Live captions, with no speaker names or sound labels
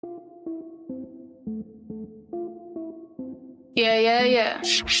Yeah.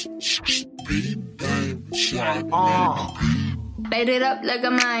 Light it up like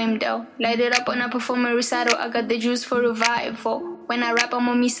a mime though. Light it up when I perform a recital. I got the juice for revival. When I rap, I'm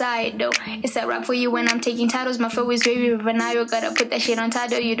on me side though. It's a rap for you when I'm taking titles. My flow is very venereal. Gotta put that shit on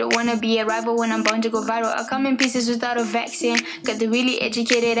title. You don't wanna be a rival when I'm bound to go viral. I come in pieces without a vaccine. Got the really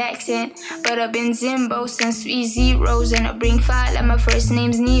educated accent. But I've been Zimbo since 3 zeros. And I bring fire like my first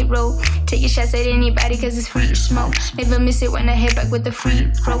name's Nero. Taking shots at anybody cause it's free smoke. Never miss it when I hit back with the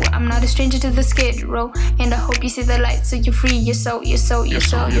free throw. I'm not a stranger to the skid row. And I hope you see the light so you free your soul.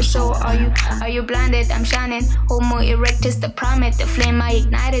 Are you blinded? I'm shining. Homo erectus, the primate. The flame I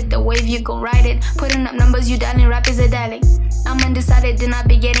ignited, the wave you gon' ride it. Putting up numbers, you dialing, rap is a dialect. I'm undecided, then I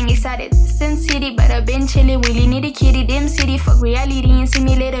be getting excited. Sin City, but I've been chillin'. Really need a kitty, dim city. Fuck reality and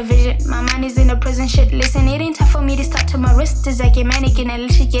simulator vision. My mind is in the present shit. Listen, it ain't tough for me to start till my wrist is like a mannequin. And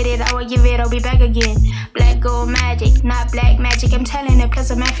let you get it, I will give it, I'll be back again. Black gold magic, not black magic. I'm telling it,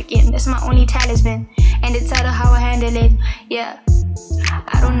 plus I'm African. That's my only talisman. And it's out of how I handle it, yeah.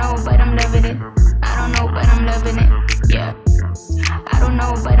 I don't know, but I'm loving it. I don't know, but I'm loving it, yeah. I don't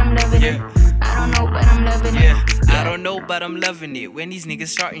know, but I'm loving it. I don't know, but I'm loving it. I don't know, but I'm loving it. When these niggas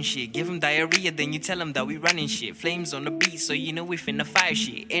starting shit, give them diarrhea, then you tell them that we running shit. Flames on the beat, so you know we finna fire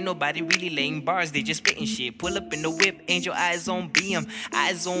shit. Ain't nobody really laying bars, they just spitting shit. Pull up in the whip, angel eyes on BM.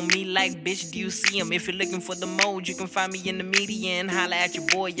 Eyes on me like, bitch, do you see him? If you're looking for the mode, you can find me in the media and holla at your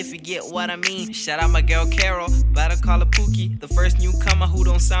boy if you get what I mean. Shout out my girl Carol, about to call her Pookie. The first newcomer who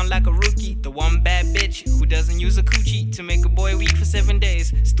don't sound like a rookie. The one bad bitch who doesn't use a coochie to make a boy weak for 7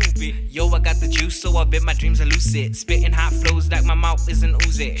 days. Stupid. Yo, I got the juice, so I bet my dreams are lucid. Spitting hot flows like my mouth isn't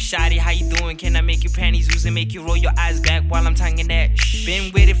oozing. Shawty, how you doing? Can I make your panties ooze and make you roll your eyes back while I'm tonguing that?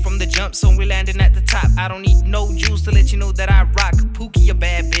 Been with it from the jump, so we're landing at the top. I don't need no juice to let you know that I rock. Pookie, a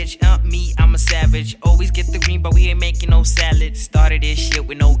bad bitch. Me, I'm a savage. Always get the green, but we ain't making no salad. Started this shit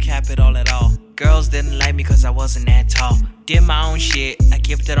with no capital at all. Girls didn't like me cause I wasn't that tall. Did my own shit, I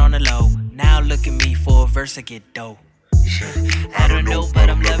kept it on the low. Now look at me, for a verse I get dough. I don't know, but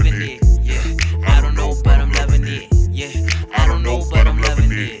I'm loving it. Yeah, I don't know, but I'm loving it. Yeah, I don't know, but I'm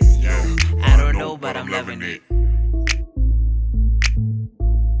loving it. Yeah, I don't know, but I'm loving it.